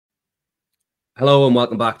Hello and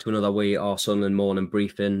welcome back to another We Are Sunderland morning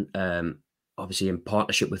briefing. Obviously in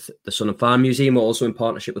partnership with the Sunderland Fan Museum, we're also in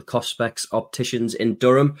partnership with Cospex Opticians in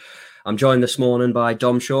Durham. I'm joined this morning by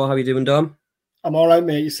Dom Shaw. How are you doing, Dom? I'm all right,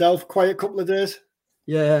 mate. Yourself? Quiet couple of days?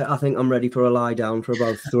 Yeah, I think I'm ready for a lie down for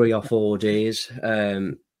about 3 or 4 days.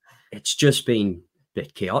 It's just been a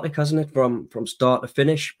bit chaotic, hasn't it, from start to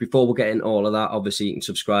finish? Before we get into all of that, obviously you can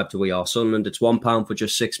subscribe to We Are Sunderland. It's £1 for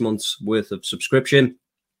just 6 months worth of subscription.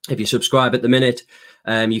 If you subscribe at the minute,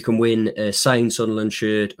 you can win a signed Sunderland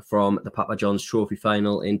shirt from the Papa John's Trophy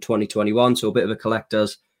final in 2021. So a bit of a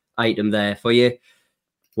collector's item there for you.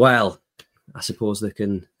 Well, I suppose there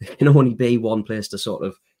can only be one place to sort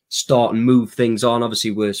of start and move things on. Obviously,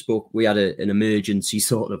 we had an emergency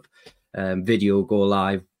sort of video go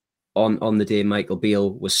live on the day Michael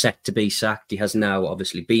Beale was set to be sacked. He has now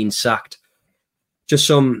obviously been sacked. Just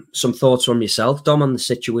some thoughts from yourself, Dom, on the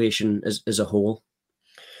situation as a whole.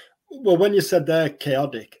 Well, when you said they're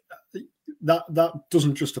chaotic, that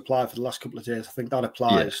doesn't just apply for the last couple of days. I think that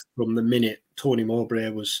applies from the minute Tony Mowbray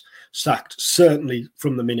was sacked, certainly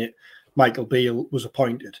from the minute Michael Beale was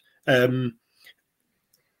appointed.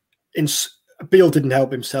 Beale didn't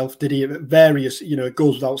help himself, did he? It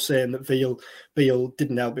goes without saying that Beale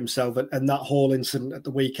didn't help himself, and that whole incident at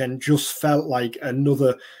the weekend just felt like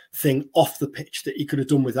another thing off the pitch that he could have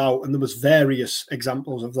done without. And there was various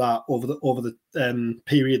examples of that over the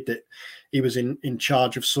period that he was in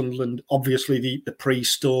charge of Sunderland. Obviously, the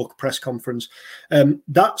pre-Stoke press conference,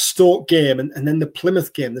 that Stoke game, and then the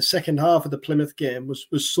Plymouth game, the second half of the Plymouth game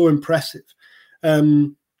was so impressive.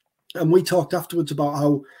 And we talked afterwards about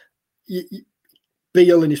how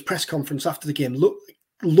Beale in his press conference after the game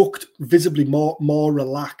looked visibly more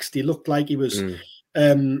relaxed. He looked like he was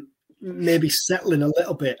maybe settling a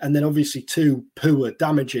little bit, and then obviously 2 poor,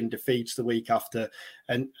 damaging defeats the week after,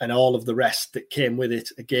 and all of the rest that came with it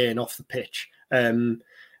again off the pitch. And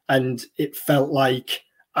it felt like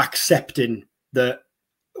accepting that.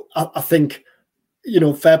 I think,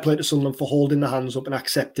 fair play to Sunderland for holding their hands up and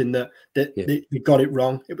accepting that they got it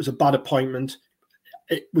wrong. It was a bad appointment.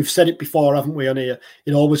 We've said it before, haven't we, on here?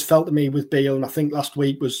 It always felt to me with Beale, and I think last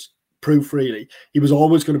week was proof, really. He was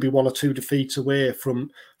always going to be 1 or 2 defeats away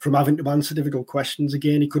from having to answer difficult questions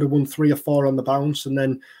again. He could have won 3 or 4 on the bounce, and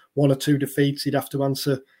then 1 or 2 defeats, he'd have to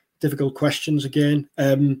answer difficult questions again.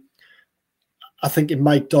 I think in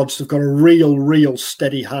Mike Dodds, they've got a real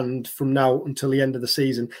steady hand from now until the end of the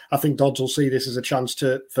season. I think Dodds will see this as a chance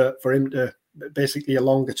for him to basically a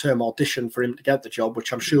longer term audition for him to get the job,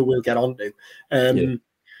 which I'm sure we'll get on to.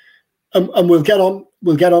 And we'll get on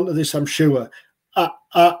to this, I'm sure.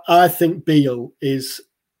 I think Beale is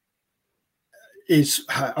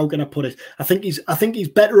how can I put it? I think he's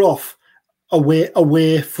better off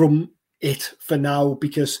away from it for now,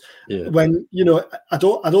 because when I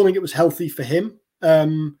don't think it was healthy for him.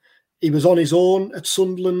 He was on his own at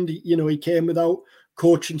Sunderland. He came without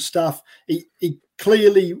coaching staff. He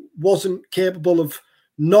clearly wasn't capable of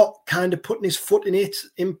not kind of putting his foot in it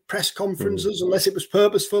in press conferences, unless it was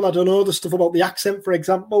purposeful. I don't know, the stuff about the accent, for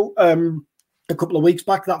example. A couple of weeks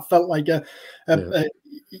back, that felt like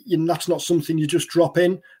that's not something you just drop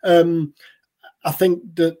in. I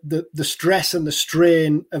think the stress and the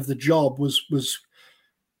strain of the job was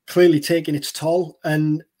clearly taking its toll,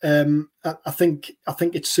 and I think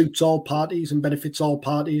it suits all parties and benefits all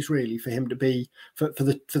parties, really, for him to be for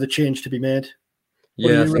the change to be made.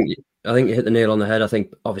 Yeah, I think you hit the nail on the head. I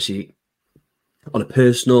think, obviously, on a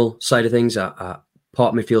personal side of things, part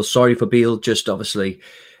of me feels sorry for Beale. Just obviously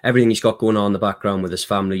everything he's got going on in the background with his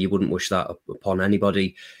family, you wouldn't wish that upon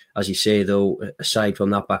anybody. As you say, though, aside from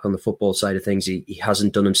that, back on the football side of things, he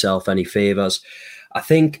hasn't done himself any favours. I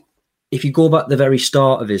think if you go back to the very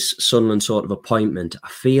start of his Sunderland sort of appointment, I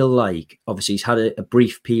feel like, obviously, he's had a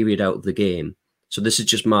brief period out of the game. So this is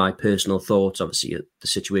just my personal thoughts, obviously, the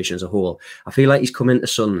situation as a whole. I feel like he's come into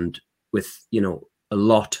Sunderland with, a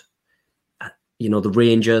lot. The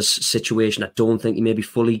Rangers situation, I don't think he maybe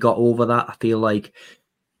fully got over that. I feel like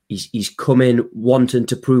he's come in wanting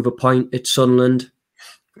to prove a point at Sunderland,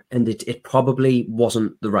 and it probably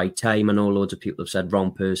wasn't the right time. I know loads of people have said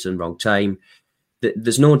wrong person, wrong time.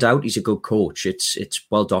 There's no doubt he's a good coach. It's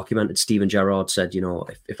well documented. Steven Gerrard said,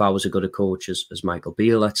 if I was as good a coach as Michael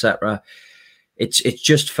Beale, etc. It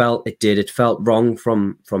just felt wrong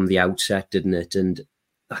from the outset, didn't it? And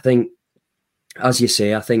I think, as you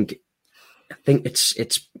say, I think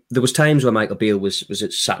it's there was times where Michael Beale was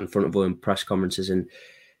sat in front of him in press conferences, and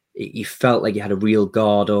he felt like he had a real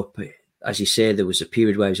guard up. As you say, there was a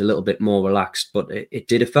period where he was a little bit more relaxed, but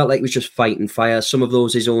it felt like he was just fighting fire. Some of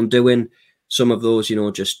those his own doing, some of those,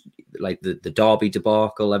 just like the Derby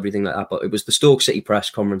debacle, everything like that. But it was the Stoke City press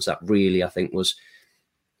conference that really, I think, was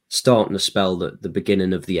starting to spell the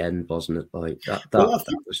beginning of the end, wasn't it? Like that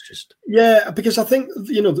was just... Yeah, because I think,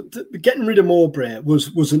 getting rid of Mowbray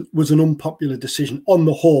was an unpopular decision on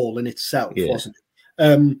the whole in itself, wasn't it?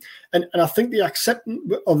 And I think the acceptance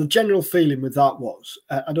or the general feeling with that was,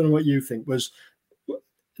 I don't know what you think, was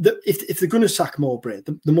that if they're going to sack Mowbray,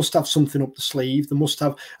 they must have something up the sleeve. They must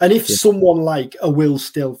have, and if someone like a Will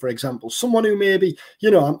Still, for example, someone who maybe,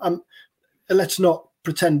 let's not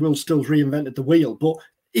pretend Will Still's reinvented the wheel, but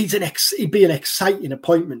he'd be an exciting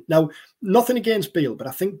appointment. Now, nothing against Beale, but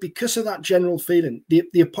I think because of that general feeling,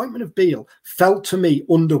 the appointment of Beale felt to me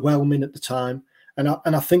underwhelming at the time. And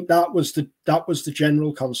I think that was the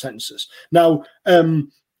general consensus. Now,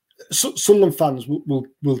 Sunderland fans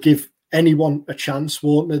will give anyone a chance,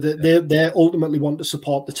 won't they? They ultimately want to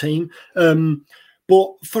support the team.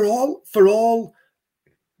 But for all,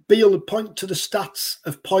 Beale would point to the stats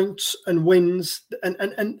of points and wins, and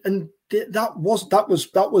that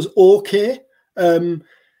was okay.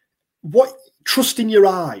 What trusting your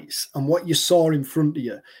eyes and what you saw in front of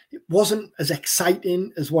you, it wasn't as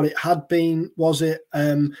exciting as what it had been, was it?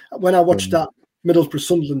 When I watched that Middlesbrough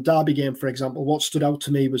Sunderland derby game, for example, what stood out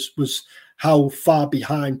to me was how far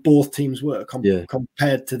behind both teams were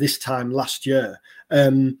compared to this time last year.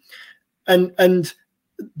 And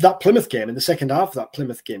that Plymouth game, in the second half of that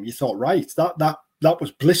Plymouth game, you thought, right, that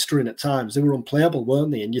was blistering at times. They were unplayable,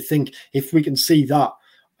 weren't they? And you think if we can see that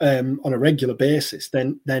on a regular basis,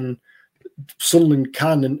 then Sunderland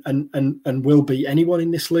can and will beat anyone in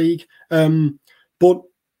this league. But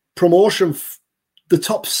promotion, the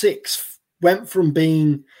top six went from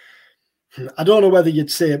being, I don't know whether you'd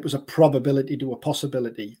say it was a probability to a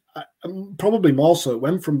possibility. Probably more so. It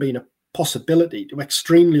went from being a possibility to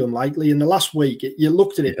extremely unlikely. In the last week, you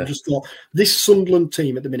looked at it and just thought, this Sunderland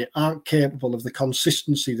team at the minute aren't capable of the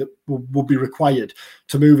consistency that would be required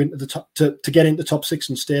to move into the top, to get into the top six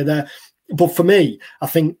and stay there. But for me, I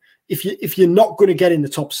think if you're not going to get in the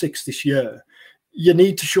top six this year, you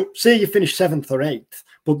need to say you finish 7th or 8th,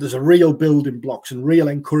 but there's a real building blocks and real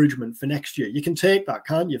encouragement for next year. You can take that,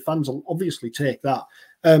 can't you? Fans will obviously take that.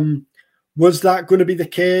 Was that going to be the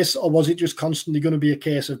case, or was it just constantly going to be a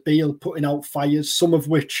case of Beale putting out fires, some of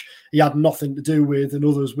which he had nothing to do with and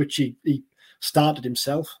others which he started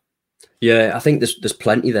himself? Yeah, I think there's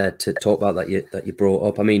plenty there to talk about that you brought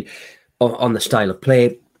up. I mean, on the style of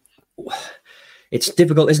play, it's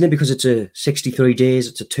difficult, isn't it? Because it's a 63 days,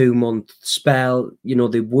 it's a 2-month spell.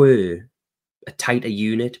 They were a tighter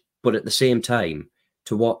unit, but at the same time,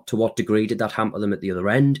 to what degree did that hamper them at the other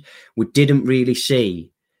end? We didn't really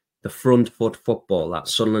see the front foot football that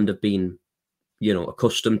Sunderland have been,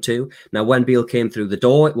 accustomed to. Now, when Beale came through the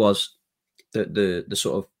door, it was the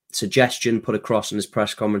sort of suggestion put across in his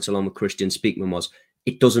press conference along with Christian Speakman was,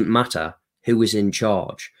 it doesn't matter who is in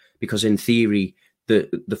charge, because in theory,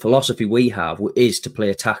 the philosophy we have is to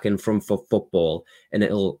play attacking front foot football, and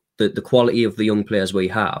the quality of the young players we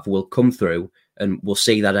have will come through, and we'll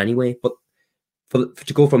see that anyway. But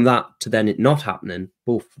to go from that to then it not happening,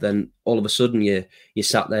 then all of a sudden you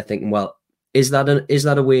sat there thinking, well, is that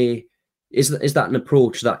a way? Is that an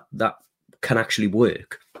approach that can actually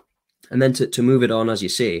work? And then to move it on, as you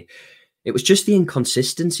say, it was just the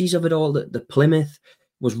inconsistencies of it all. That the Plymouth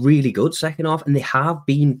was really good second half, and they have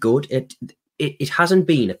been good. It hasn't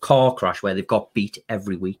been a car crash where they've got beat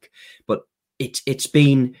every week, but it's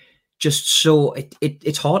been just so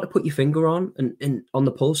it's hard to put your finger on and on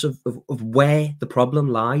the pulse of where the problem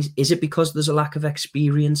lies. Is it because there's a lack of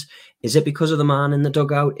experience? Is it because of the man in the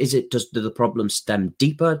dugout? Do the problems stem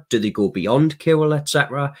deeper? Do they go beyond Kewell,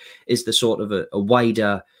 etc.? Is there sort of a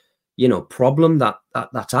wider problem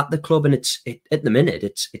that's at the club? And at the minute,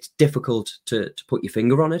 it's difficult to put your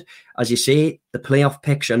finger on it. As you say, the playoff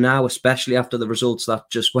picture now, especially after the results that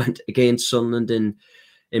just went against Sunderland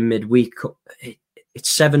in midweek,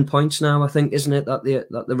 it's 7 points now, I think, isn't it, that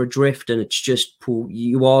they're adrift, and it's just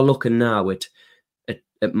you are looking now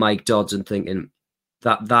at Mike Dodds and thinking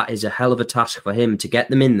that is a hell of a task for him to get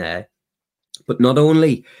them in there. But not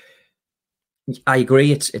only, I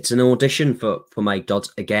agree, it's an audition for Mike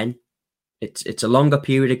Dodds again. It's a longer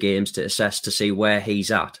period of games to assess to see where he's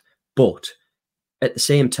at. But at the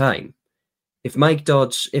same time, if Mike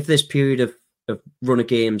Dodds, if this period of run of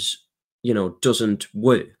games, doesn't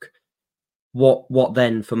work, what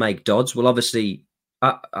then for Mike Dodds? Well, obviously,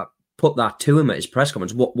 I put that to him at his press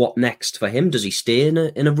conference. What next for him? Does he stay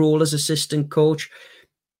in a role as assistant coach?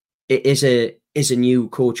 Is a new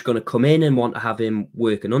coach going to come in and want to have him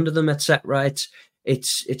working under them, etc.?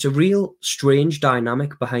 It's a real strange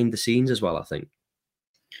dynamic behind the scenes as well, I think.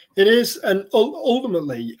 It is, and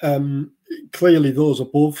ultimately, clearly, those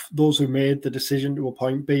above, those who made the decision to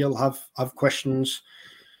appoint Beale, have questions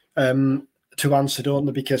to answer, don't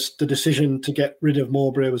they? Because the decision to get rid of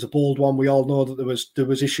Mowbray was a bold one. We all know that there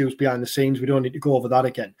was issues behind the scenes. We don't need to go over that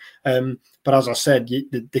again. But as I said,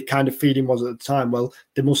 the kind of feeling was at the time, well,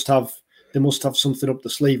 they must have something up the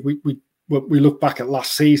sleeve. We look back at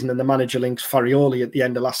last season, and the manager links Farioli at the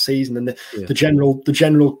end of last season, and the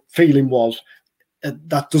general feeling was,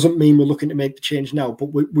 that doesn't mean we're looking to make the change now, but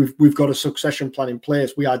we've got a succession plan in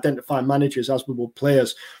place. We identify managers as we would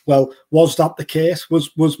players. Well, was that the case?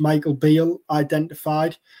 Was Michael Beale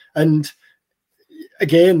identified? And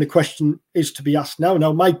again, the question is to be asked now.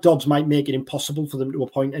 Now, Mike Dodds might make it impossible for them to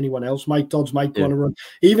appoint anyone else. Mike Dodds might go on a run.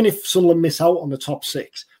 Even if Sunderland miss out on the top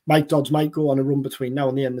six, Mike Dodds might go on a run between now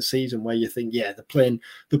and the end of the season where you think, yeah, they're playing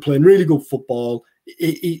really good football.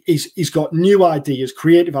 He's got new ideas,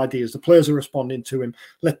 creative ideas. The players are responding to him.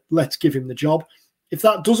 Let's give him the job. If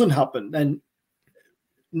that doesn't happen, then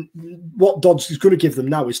what Dodds is going to give them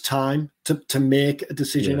now is time to make a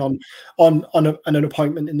decision on an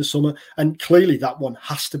appointment in the summer. And clearly that one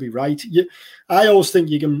has to be right. I always think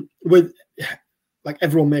you can, like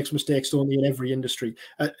everyone makes mistakes, don't they, in every industry.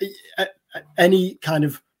 Any kind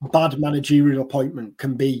of bad managerial appointment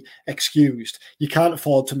can be excused. You can't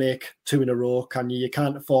afford to make two in a row, can you? You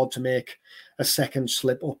can't afford to make a second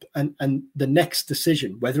slip up. And the next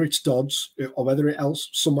decision, whether it's Dodds or whether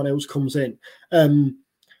someone else comes in,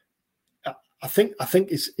 I think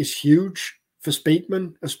is huge for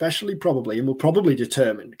Speakman, especially probably, and will probably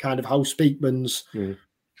determine kind of how Speakman's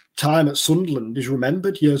time at Sunderland is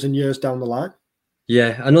remembered years and years down the line.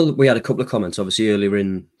 Yeah, I know that we had a couple of comments, obviously, earlier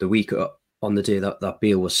in the week on the day that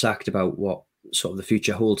Beale was sacked about what sort of the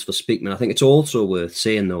future holds for Speakman. I think it's also worth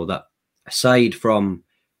saying, though, that aside from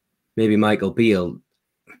maybe Michael Beale,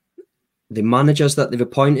 the managers that they've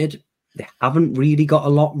appointed, they haven't really got a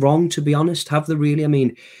lot wrong, to be honest, have they really? I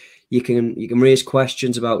mean, you can raise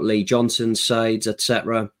questions about Lee Johnson's sides,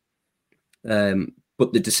 etc.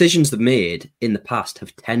 But the decisions they've made in the past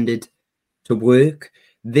have tended to work.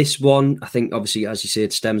 This one, I think, obviously, as you say,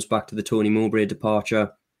 it stems back to the Tony Mowbray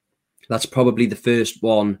departure. That's probably the first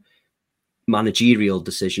one managerial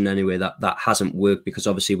decision anyway that hasn't worked, because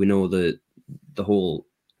obviously we know the whole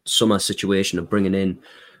summer situation of bringing in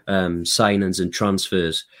signings and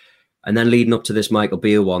transfers, and then leading up to this Michael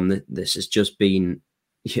Beale one, this has just been,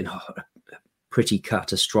 pretty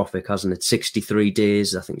catastrophic, hasn't it? 63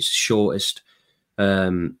 days, I think it's the shortest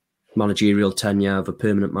managerial tenure of a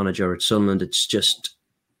permanent manager at Sunderland. It's just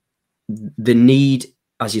the need,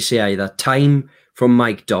 as you say, either time from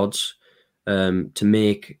Mike Dodds to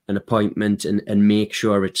make an appointment and make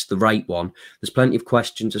sure it's the right one. There's plenty of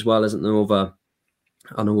questions as well, isn't there, over,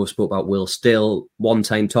 I know we spoke about Will Still,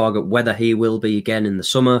 one-time target, whether he will be again in the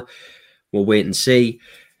summer. We'll wait and see.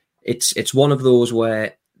 It's one of those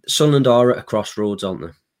where Sunderland are at a crossroads, aren't they?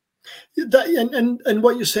 And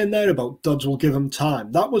what you're saying there about Dodds will give him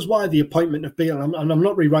time. That was why the appointment of Beale, and I'm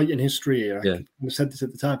not rewriting history here, I said this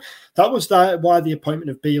at the time, that was why the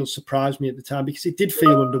appointment of Beale surprised me at the time, because it did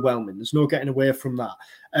feel underwhelming. There's no getting away from that.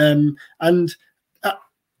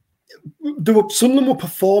 Sunderland were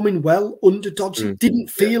performing well under Dodds. It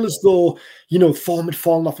didn't feel as though, form had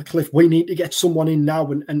fallen off a cliff. We need to get someone in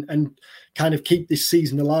now and kind of keep this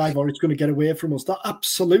season alive, or it's going to get away from us. That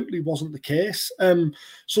absolutely wasn't the case.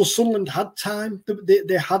 So Sunderland had time.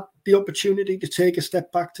 They had the opportunity to take a step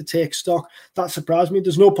back, to take stock. That surprised me.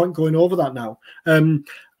 There's no point going over that now.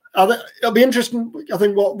 It'll be interesting, I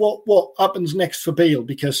think, what happens next for Beale,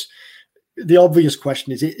 because the obvious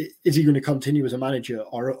question is he going to continue as a manager,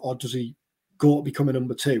 or does he go to become a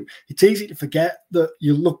number two? It's easy to forget that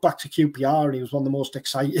you look back to QPR and he was one of the most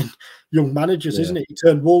exciting young managers, isn't it? He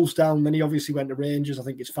turned Wolves down, then he obviously went to Rangers. I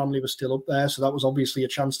think his family was still up there, so that was obviously a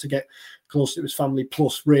chance to get close to his family.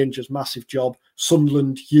 Plus Rangers, massive job.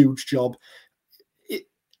 Sunderland, huge job.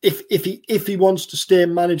 If he wants to stay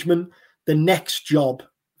in management, the next job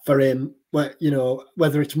for him,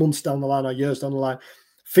 whether it's months down the line or years down the line,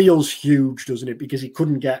 feels huge, doesn't it? Because he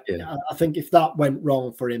couldn't get. Yeah. I think if that went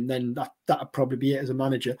wrong for him, then that'd probably be it as a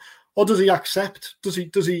manager. Or does he accept? Does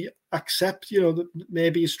he accept? That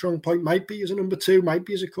maybe his strong point might be as a number two, might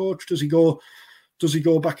be as a coach. Does he go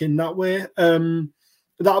back in that way?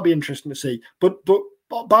 That'll be interesting to see. But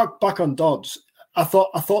back on Dodds, I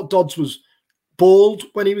thought Dodds was bold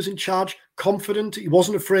when he was in charge, confident. He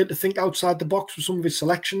wasn't afraid to think outside the box with some of his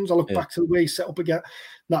selections. I look back to the way he set up again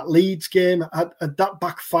that Leeds game. Had that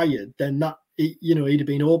backfired, then he'd have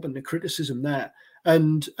been open to criticism there.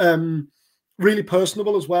 And really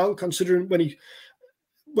personable as well, considering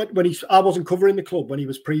I wasn't covering the club when he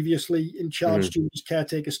was previously in charge during his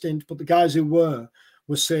caretaker stint, but the guys who were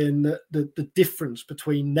saying that the difference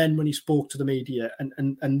between then when he spoke to the media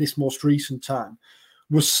and this most recent time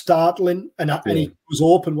was startling. And he was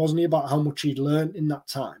open, wasn't he, about how much he'd learned in that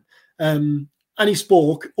time. And he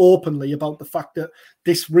spoke openly about the fact that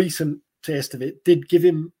this recent taste of it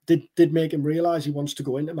did make him realise he wants to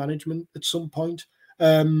go into management at some point.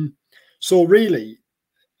 So really,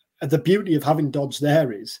 the beauty of having Dodds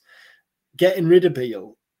there is getting rid of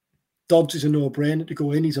Beale. Dodds is a no-brainer to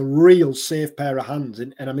go in. He's a real safe pair of hands,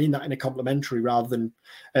 and I mean that in a complimentary rather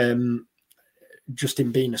than just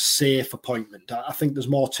him being a safe appointment. I think there's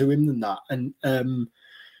more to him than that, and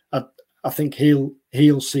I think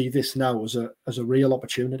he'll see this now as a real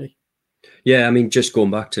opportunity. Yeah, I mean, just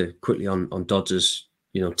going back to quickly on Dodds'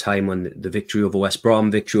 time when the victory over West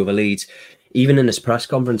Brom, victory over Leeds, even in his press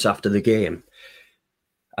conference after the game,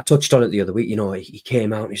 I touched on it the other week. He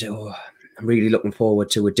came out and he said, "Oh, I'm really looking forward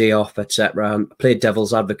to a day off, etc." I played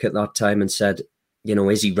devil's advocate that time and said,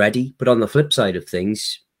 is he ready? But on the flip side of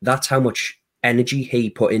things, that's how much energy he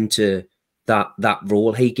put into that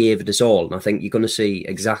role. He gave it his all. And I think you're going to see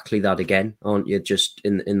exactly that again, aren't you? Just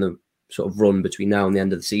in the sort of run between now and the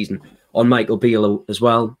end of the season. On Michael Beale as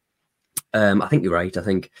well, I think you're right.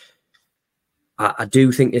 I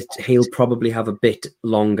do think he'll probably have a bit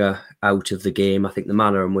longer out of the game. I think the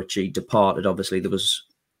manner in which he departed, obviously, there was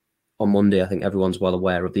on Monday, I think everyone's well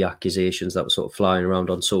aware of the accusations that were sort of flying around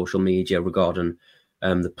on social media regarding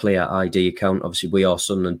the player ID account. Obviously, We Are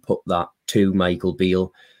Sunderland put that to Michael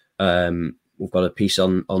Beale. We've got a piece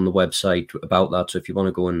on the website about that. So if you want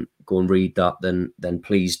to go and read that, then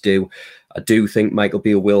please do. I do think Michael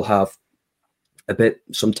Beale will have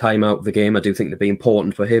some time out of the game. I do think it'd be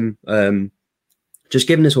important for him. Just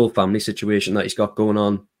given his whole family situation that he's got going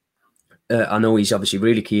on. I know he's obviously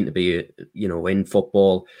really keen to be, in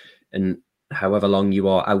football, and however long you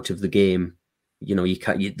are out of the game,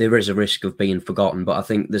 there is a risk of being forgotten. But I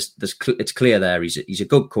think it's clear there he's a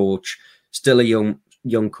good coach, still a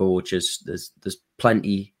young coach. There's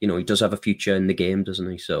plenty. He does have a future in the game, doesn't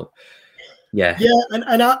he? So yeah,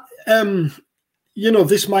 and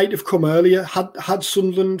this might have come earlier. Had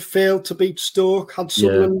Sunderland failed to beat Stoke, had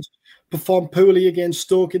Sunderland performed poorly against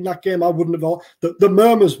Stoke in that game, I wouldn't have. The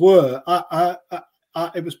murmurs were,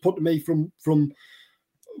 it was put to me from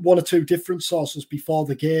one or two different sources before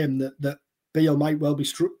the game that Beale might well be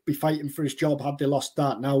fighting for his job had they lost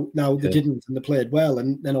that. Now they didn't, and they played well,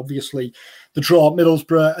 and then obviously the draw at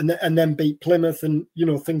Middlesbrough and then beat Plymouth, and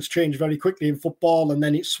things change very quickly in football, and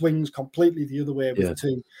then it swings completely the other way with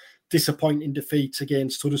two disappointing defeats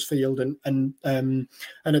against Huddersfield and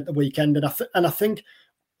at the weekend. And I think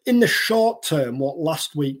in the short term, what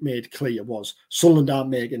last week made clear was Sunderland aren't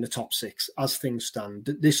making the top six as things stand.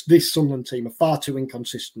 This Sunderland team are far too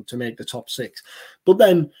inconsistent to make the top six. But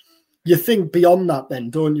then you think beyond that then,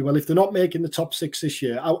 don't you? Well, if they're not making the top six this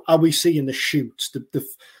year, are we seeing the shoots,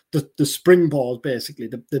 the springboard, basically,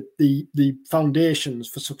 the foundations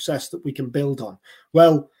for success that we can build on?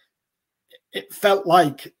 Well, it felt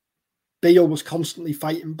like Beale was constantly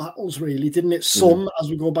fighting battles, really, didn't it? Some,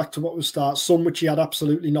 as we go back to what was start, some which he had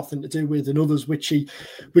absolutely nothing to do with, and others which he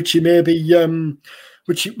maybe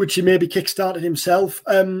kickstarted himself.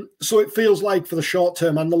 So it feels like for the short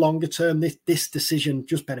term and the longer term, this decision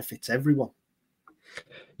just benefits everyone.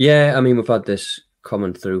 Yeah, I mean, we've had this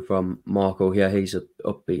comment through from Marco here. He's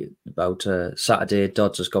upbeat about Saturday.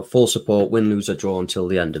 Dodds has got full support, win, lose or draw until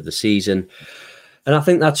the end of the season. And I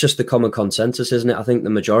think that's just the common consensus, isn't it? I think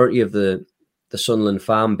the majority of the Sunderland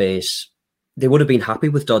fan base, they would have been happy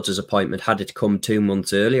with Dodds' appointment had it come 2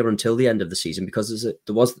 months earlier until the end of the season, because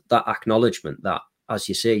there was that acknowledgement that, as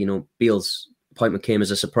you say, Beale's appointment came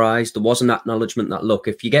as a surprise. There was an acknowledgement that, look,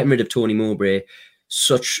 if you're getting rid of Tony Mowbray,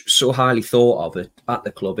 so highly thought of it at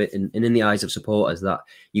the club and in the eyes of supporters, that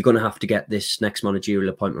you're going to have to get this next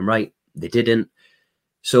managerial appointment right. They didn't.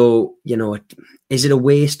 So, is it a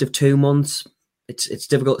waste of 2 months? It's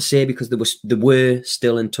difficult to say, because they were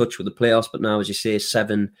still in touch with the playoffs, but now, as you say,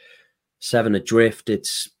 seven adrift.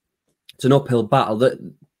 It's an uphill battle.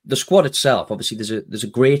 The squad itself, obviously, there's a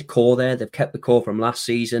great core there. They've kept the core from last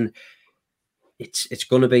season. It's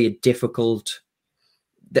going to be a difficult.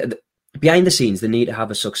 Behind the scenes, they need to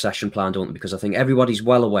have a succession plan, don't they? Because I think everybody's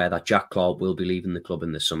well aware that Jack Clark will be leaving the club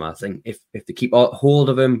in the summer. I think if they keep hold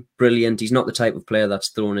of him, brilliant. He's not the type of player that's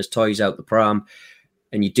throwing his toys out the pram.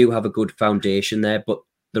 And you do have a good foundation there, but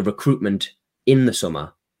the recruitment in the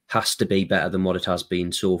summer has to be better than what it has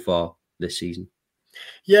been so far this season.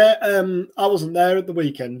 Yeah, I wasn't there at the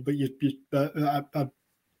weekend, but I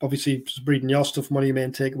obviously was reading your stuff. One of your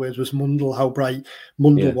main takeaways was Mundle, how bright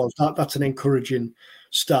Mundle was. That's an encouraging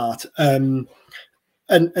start. And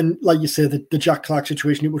like you say, the Jack Clarke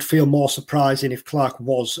situation, it would feel more surprising if Clarke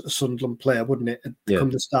was a Sunderland player, wouldn't it,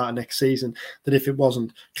 come the start of next season, than if it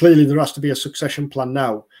wasn't. Clearly, there has to be a succession plan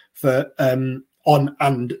now for on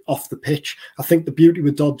and off the pitch. I think the beauty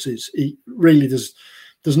with Dodds is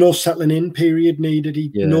there's no settling in period needed.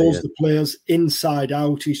 He knows the players inside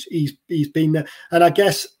out. He's been there, and I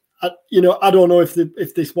guess I don't know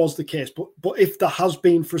if this was the case, but if there has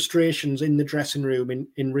been frustrations in the dressing room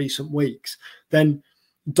in recent weeks, then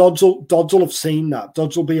Dodds will have seen that.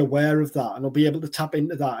 Dodds will be aware of that, and he'll be able to tap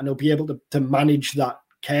into that, and he'll be able to manage that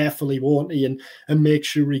carefully, won't he? And make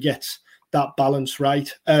sure he gets that balance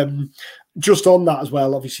right. Just on that as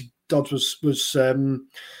well, obviously Dodds was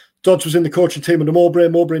in the coaching team under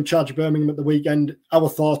Mowbray in charge of Birmingham at the weekend. Our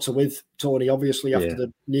thoughts are with Tony, obviously, after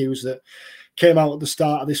the news that came out at the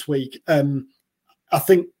start of this week. I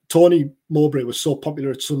think Tony Mowbray was so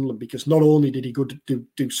popular at Sunderland because not only did he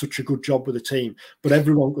do such a good job with the team, but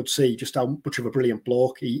everyone could see just how much of a brilliant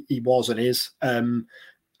bloke he was and is.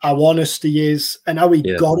 How honest he is, and how he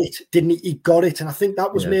got it, didn't he? He got it, and I think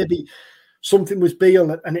that was maybe something with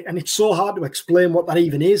Beale, and it's so hard to explain what that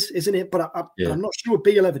even is, isn't it? But I'm not sure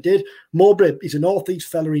Beale ever did. Mowbray, he's a North East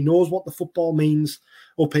fella. He knows what the football means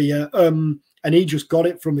up here, and he just got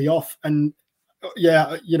it from the off. And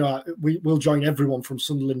we'll join everyone from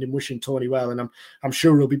Sunderland in wishing Tony well, and I'm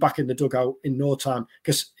sure he'll be back in the dugout in no time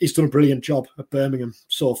because he's done a brilliant job at Birmingham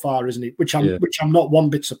so far, isn't he? Which I'm not one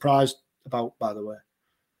bit surprised about, by the way.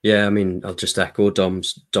 Yeah, I mean, I'll just echo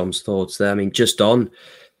Dom's thoughts there. I mean, just on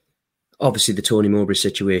obviously the Tony Mowbray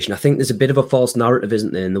situation, I think there's a bit of a false narrative,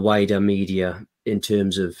 isn't there, in the wider media in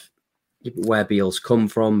terms of where Beale's come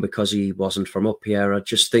from because he wasn't from up here. I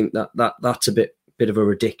just think that's a bit of a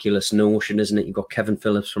ridiculous notion, isn't it? You've got Kevin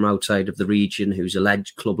Phillips from outside of the region, who's a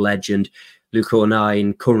club legend. Luke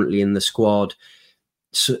O'Nien currently in the squad,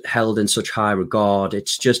 held in such high regard.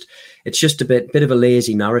 It's just a bit of a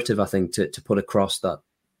lazy narrative, I think, to put across that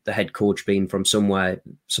the head coach being from somewhere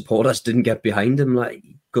supporters didn't get behind him. Like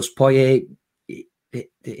Gus Poyet,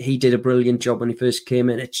 he did a brilliant job when he first came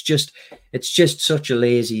in. It's just such a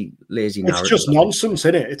lazy narrative. It's just nonsense,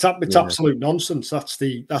 isn't it? It's absolute nonsense. That's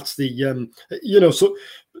the so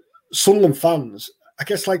Sunderland fans, I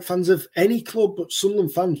guess, like fans of any club, but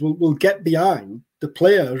Sunderland fans will get behind the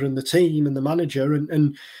player and the team and the manager,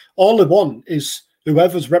 and all they want is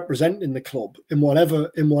whoever's representing the club in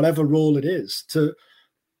whatever role it is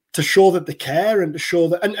to show that they care and to show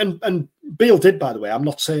that, and Beale did, by the way. I'm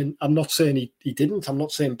not saying he didn't. I'm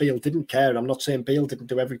not saying Beale didn't care. I'm not saying Beale didn't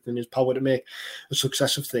do everything in his power to make a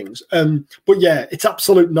success of things. But yeah, it's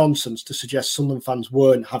absolute nonsense to suggest Sunderland fans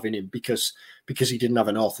weren't having him because he didn't have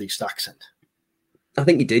a North East accent. I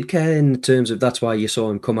think he did care in terms of that's why you saw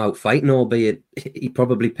him come out fighting, albeit he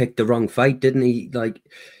probably picked the wrong fight, didn't he? Like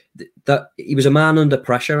that he was a man under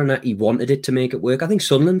pressure and that he wanted it to make it work. I think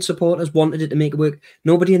Sunderland supporters wanted it to make it work.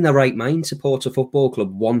 Nobody in their right mind supports a football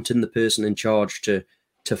club wanting the person in charge to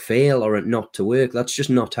fail or not to work. That's just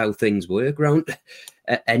not how things work around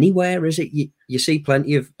anywhere, is it? You see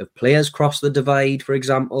plenty of players cross the divide, for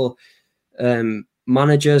example.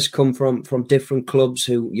 Managers come from different clubs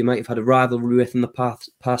who you might have had a rivalry with in the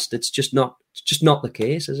past. It's just not the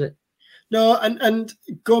case, is it? No, and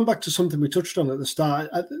going back to something we touched on at the start,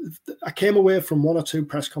 I came away from one or two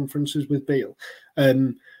press conferences with Beale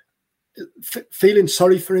feeling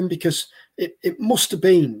sorry for him because it must have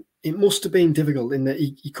been difficult in that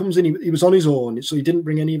he comes in, he was on his own, so he didn't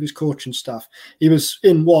bring any of his coaching staff. He was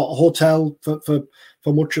in a hotel for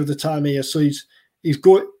much of the time here, so he's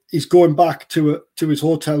going back to his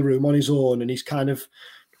hotel room on his own, and he's kind of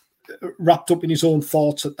wrapped up in his own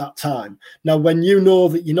thoughts at that time. Now, when you know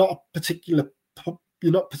that you're not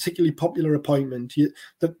particularly popular appointment,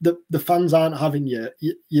 the fans aren't having you,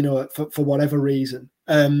 for whatever reason.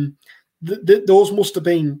 Those must have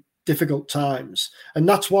been difficult times, and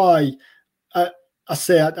that's why I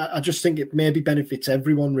say I just think it maybe benefits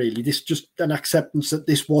everyone, really. This just an acceptance that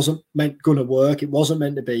this wasn't going to work. It wasn't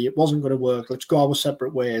meant to be. It wasn't going to work. Let's go our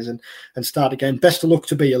separate ways and start again. Best of luck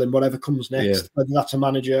to Beale in whatever comes next, whether that's a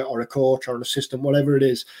manager or a coach or an assistant, whatever it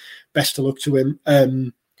is. Best of luck to him.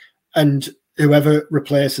 And whoever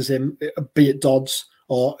replaces him, be it Dodds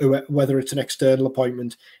or whether it's an external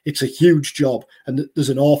appointment, it's a huge job. And there's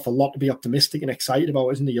an awful lot to be optimistic and excited about,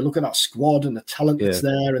 isn't there? You look at that squad and the talent that's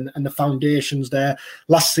there and the foundations there.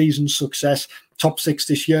 Last season's success, top 6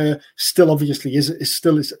 this year, still obviously is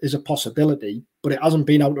a possibility, but it hasn't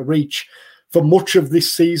been out of reach for much of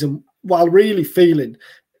this season, while really feeling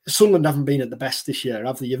Sunderland haven't been at the best this year,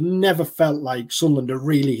 have they? You've never felt like Sunderland are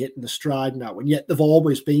really hitting the stride now, and yet they've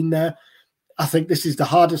always been there. I think this is the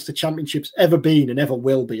hardest the Championship's ever been and ever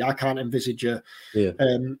will be. I can't envisage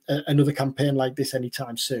another campaign like this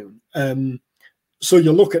anytime soon. So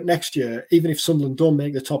you look at next year, even if Sunderland don't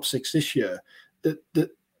make the top 6 this year,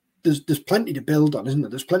 there's plenty to build on, isn't there?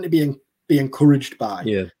 There's plenty to be encouraged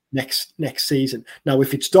by next season. Now,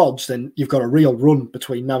 if it's Dodds, then you've got a real run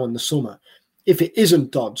between now and the summer. If it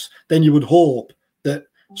isn't Dodds, then you would hope that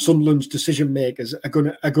Sunderland's decision makers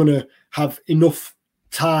are gonna have enough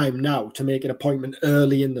time now to make an appointment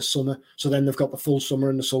early in the summer. So then they've got the full summer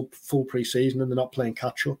and the full pre-season, and they're not playing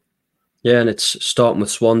catch up. Yeah, and it's starting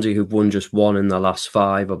with Swansea, who've won just 1 in their last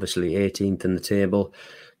 5, obviously 18th in the table,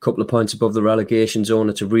 a couple of points above the relegation zone.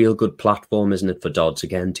 It's a real good platform, isn't it, for Dodds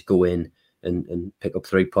again to go in and pick up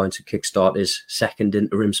 3 points and kickstart his second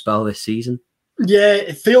interim spell this season. Yeah,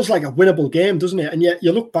 it feels like a winnable game, doesn't it? And yet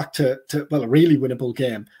you look back to a really winnable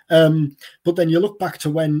game. But then you look back to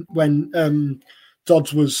when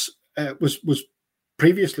Dodds was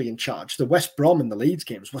previously in charge. The West Brom and the Leeds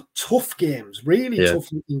games were tough games, really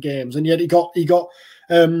tough looking games, and yet he got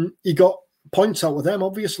points out of them,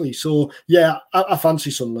 obviously. So yeah, I fancy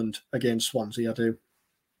Sunderland against Swansea. I do.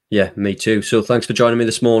 Yeah, me too. So thanks for joining me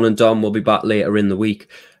this morning, Dom. We'll be back later in the week.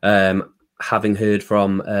 Having heard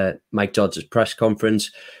from Mike Dodds' press conference.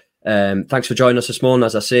 Thanks for joining us this morning.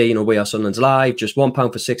 As I say, we are Sunderland's Live, just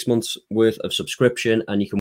 £1 for 6 months worth of subscription, and you can